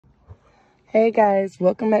Hey guys,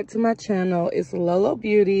 welcome back to my channel. It's Lolo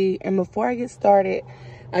Beauty, and before I get started,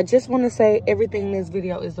 I just want to say everything in this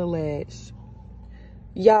video is alleged.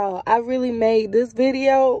 Y'all, I really made this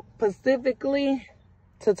video specifically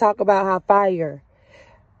to talk about how fire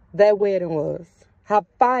that wedding was. How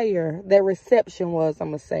fire that reception was, I'm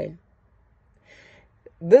going to say.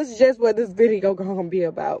 This is just what this video gonna be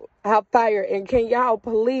about. How fire. And can y'all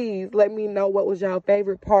please let me know what was y'all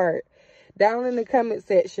favorite part down in the comment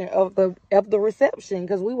section of the reception,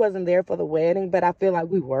 because we wasn't there for the wedding, but I feel like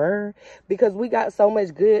we were, because we got so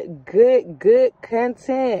much good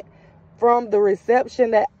content from the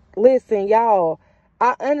reception that, listen, y'all,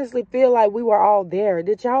 I honestly feel like we were all there.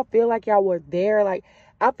 Did y'all feel like y'all were there? Like,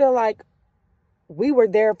 I feel like we were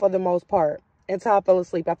there for the most part until I fell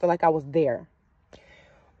asleep. I feel like I was there.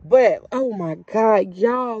 But, oh my God,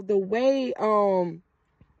 y'all, the way,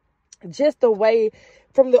 just the way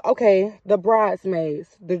from the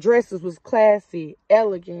bridesmaids, the dresses was classy,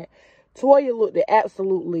 elegant. Toya looked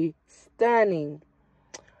absolutely stunning.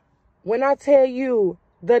 When I tell you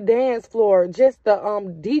the dance floor, just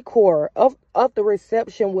the decor of the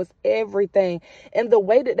reception was everything. And the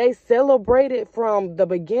way that they celebrated from the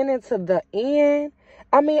beginning to the end,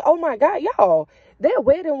 I mean, oh my God, y'all, that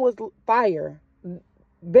wedding was fire.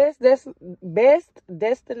 Best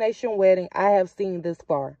destination wedding I have seen this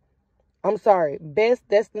far. I'm sorry. Best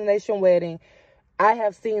destination wedding I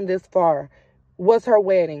have seen this far was her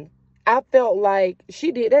wedding. I felt like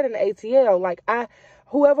she did that in the ATL. Like,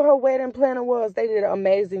 whoever her wedding planner was, they did an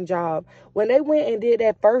amazing job. When they went and did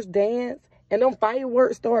that first dance and them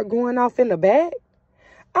fireworks started going off in the back,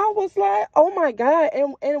 I was like, oh my God.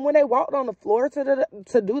 And when they walked on the floor to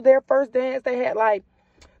do their first dance, they had like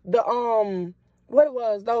the what it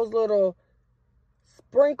was, those little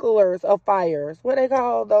sprinklers of fires. What they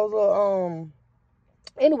call those little,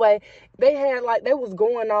 anyway, they had like, they was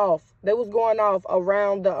going off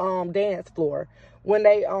around the dance floor when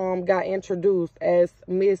they got introduced as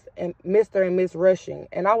Mr. and Miss Rushing.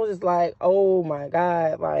 And I was just like, oh my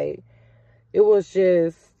God, like, it was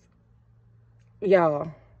just,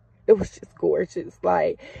 y'all, it was just gorgeous.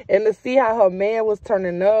 Like, and to see how her man was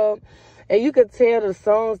turning up, and you could tell the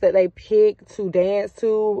songs that they picked to dance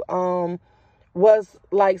to was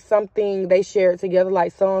like something they shared together,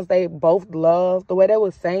 like songs they both loved. The way they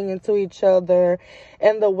was singing to each other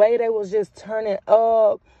and the way they was just turning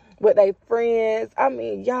up with their friends. I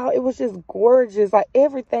mean, y'all, it was just gorgeous. Like,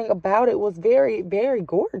 everything about it was very, very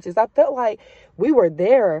gorgeous. I felt like we were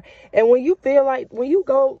there. And when you feel like, when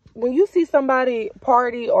you see somebody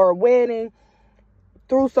party or wedding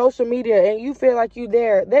through social media and you feel like you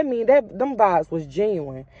there, that mean that them vibes was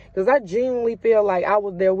genuine, because I genuinely feel like I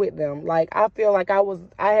was there with them. Like, I feel like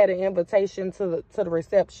I had an invitation to the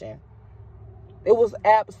reception. It was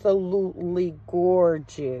absolutely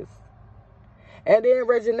gorgeous. And then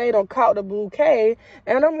Regina done caught the bouquet,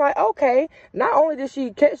 and I'm like, okay, not only did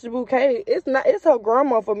she catch the bouquet, it's her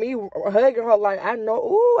grandma for me hugging her like, I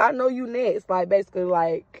know you next. Like, basically,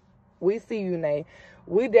 like, we see you, Nay.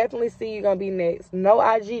 We definitely see you gonna be next. No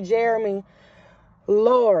IG Jeremy.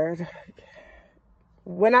 Lord,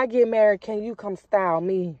 when I get married, can you come style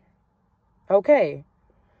me? Okay?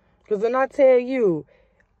 Because when I tell you,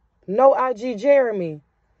 no IG Jeremy,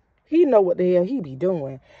 he know what the hell he be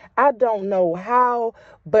doing. I don't know how,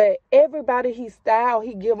 but everybody he style,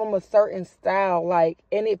 he give them a certain style, like,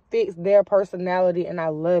 and it fits their personality, and I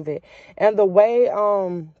love it. And the way,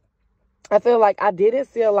 I feel like I didn't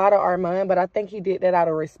see a lot of Armand, but I think he did that out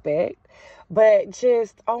of respect. But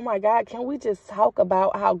just, oh my God, can we just talk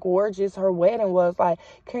about how gorgeous her wedding was? Like,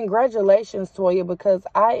 congratulations, Toya, because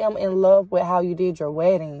I am in love with how you did your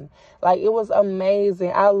wedding. Like, it was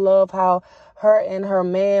amazing. I love how her and her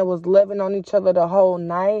man was loving on each other the whole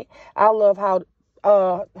night. I love how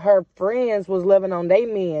her friends was loving on their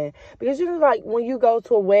men. Because, you know, like, when you go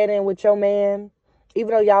to a wedding with your man,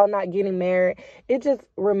 even though y'all not getting married, it just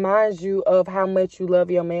reminds you of how much you love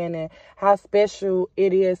your man and how special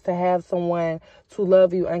it is to have someone to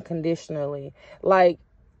love you unconditionally. Like,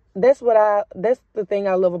 that's the thing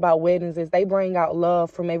I love about weddings, is they bring out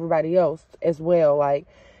love from everybody else as well. Like,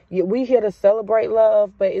 we here to celebrate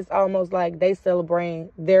love, but it's almost like they celebrate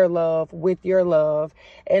their love with your love.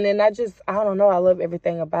 And then I don't know, I love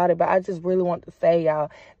everything about it. But I just really want to say,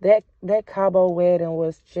 y'all, that Cabo wedding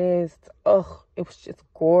was just, it was just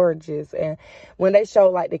gorgeous. And when they showed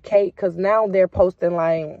like the cake, because now they're posting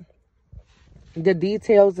like the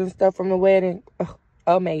details and stuff from the wedding,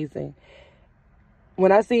 amazing.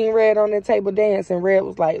 When I seen Red on the table dancing, Red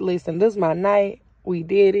was like, listen, this is my night. We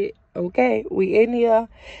did it. Okay, we in here.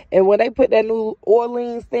 And when they put that new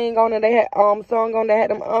Orleans thing on and they had song on, they had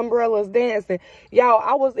them umbrellas dancing. Y'all,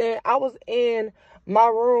 I was in my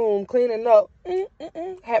room cleaning up.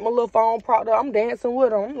 Had my little phone propped up. I'm dancing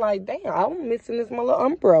with them. I'm like, damn, I'm missing this my little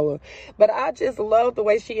umbrella. But I just love the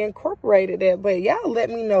way she incorporated that. But y'all let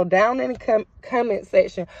me know down in the comment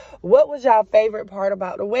section, what was y'all favorite part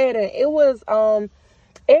about the wedding? It was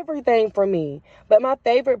everything for me. But my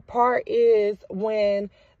favorite part is when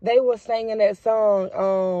they were singing that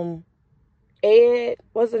song, Ed,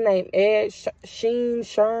 what's his name? Ed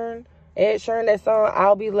Sheeran, that song,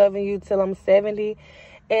 I'll Be Loving You Till I'm 70.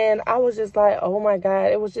 And I was just like, oh my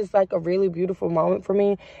God, it was just like a really beautiful moment for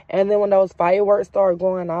me. And then when those fireworks started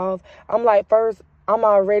going off, I'm like, first, I'm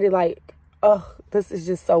already like, oh, this is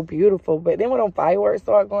just so beautiful. But then when them fireworks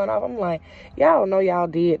started going off, I'm like, y'all know y'all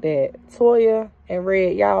did that. Toya and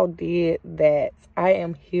Red, y'all did that. I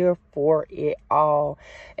am here for it all.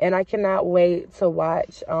 And I cannot wait to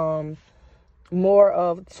watch more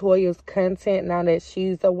of Toya's content now that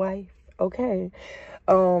she's a wife. Okay.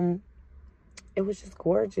 It was just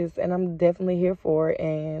gorgeous, and I'm definitely here for it.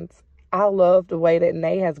 And I love the way that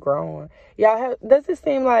Nay has grown. Does it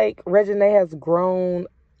seem like Reginae has grown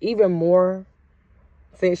even more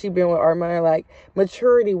since she been with Armand, like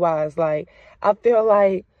maturity wise? Like, I feel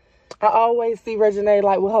like I always see Reginae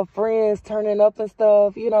like with her friends turning up and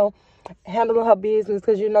stuff, you know, handling her business,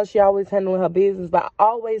 because you know she always handling her business. But I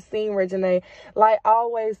always seen Reginae like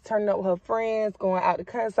always turning up with her friends, going out to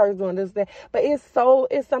concerts, doing this, that. But it's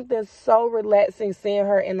something so relaxing seeing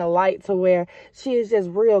her in the light, to where she is just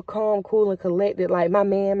real calm, cool, and collected. Like, my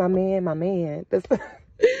man. That's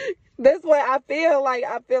what I feel like.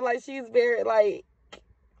 I feel like she's very, like,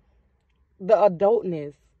 the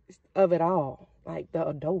adultness of it all. Like, the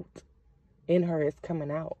adult in her is coming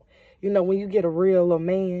out. You know, when you get a real little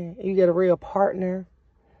man, you get a real partner,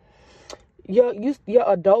 your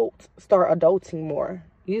adults start adulting more.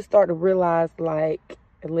 You start to realize, like,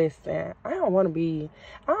 listen, I don't want to be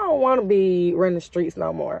running the streets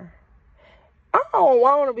no more. I don't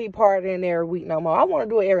want to be partying every week no more. I want to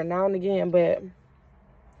do it every now and again, but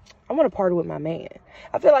I want to party with my man.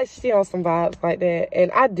 I feel like she on some vibes like that. And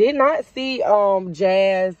I did not see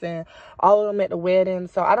Jazz and all of them at the wedding,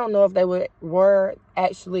 so I don't know if they were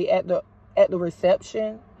actually at the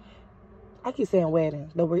reception. I keep saying wedding,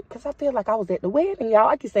 because I feel like I was at the wedding, y'all.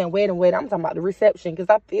 I keep saying wedding. I'm talking about the reception, because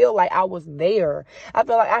I feel like I was there. I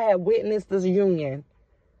feel like I had witnessed this union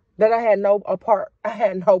that I had no part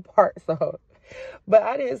of. But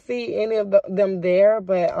I didn't see any of them there.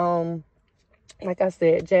 But like I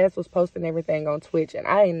said, Jazz was posting everything on Twitch, and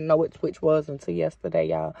I didn't know what Twitch was until yesterday,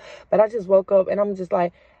 y'all. But I just woke up, and I'm just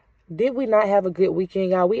like, did we not have a good weekend,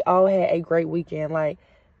 y'all? We all had a great weekend. Like,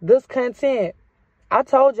 this content, I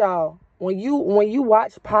told y'all, when you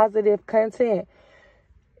watch positive content,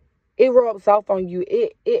 it rubs off on you.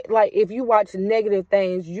 It like, if you watch negative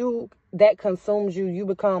things, that consumes you. You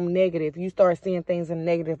become negative. You start seeing things in a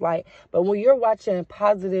negative light. But when you're watching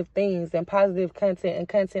positive things and positive content, and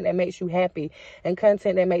content that makes you happy, and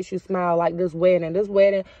content that makes you smile, like this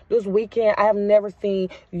weekend, I have never seen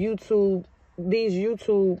YouTube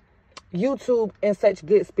in such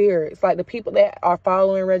good spirits. Like, the people that are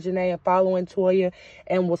following Reginae and following Toya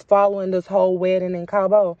and was following this whole wedding in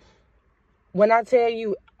Cabo, when I tell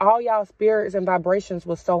you, all y'all spirits and vibrations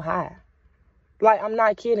was so high. Like, I'm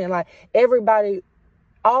not kidding. Like, everybody,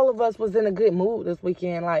 all of us was in a good mood this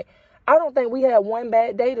weekend. Like, I don't think we had one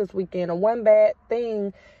bad day this weekend or one bad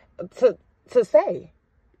thing to say.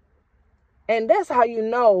 And that's how you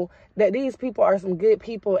know that these people are some good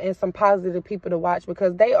people and some positive people to watch,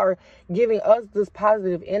 because they are giving us this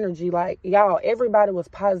positive energy. Like, y'all, everybody was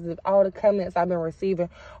positive. All the comments I've been receiving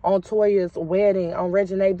on Toya's wedding, on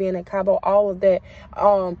Reginae being in Cabo, all of that.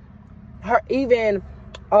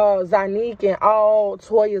 Zanique and all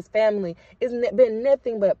Toya's family, it's been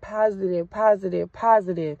nothing but positive. That's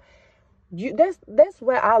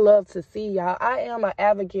what I love to see, y'all. I am an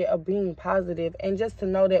advocate of being positive, and just to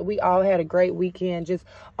know that we all had a great weekend, just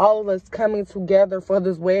all of us coming together for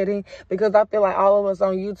this wedding, because I feel like all of us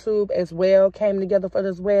on YouTube as well came together for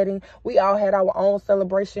this wedding. We all had our own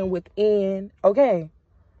celebration within. Okay.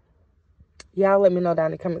 Y'all let me know down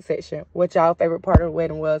in the comment section what y'all favorite part of the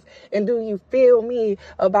wedding was. And do you feel me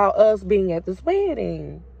about us being at this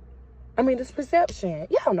wedding? I mean, this reception.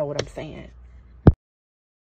 Y'all know what I'm saying.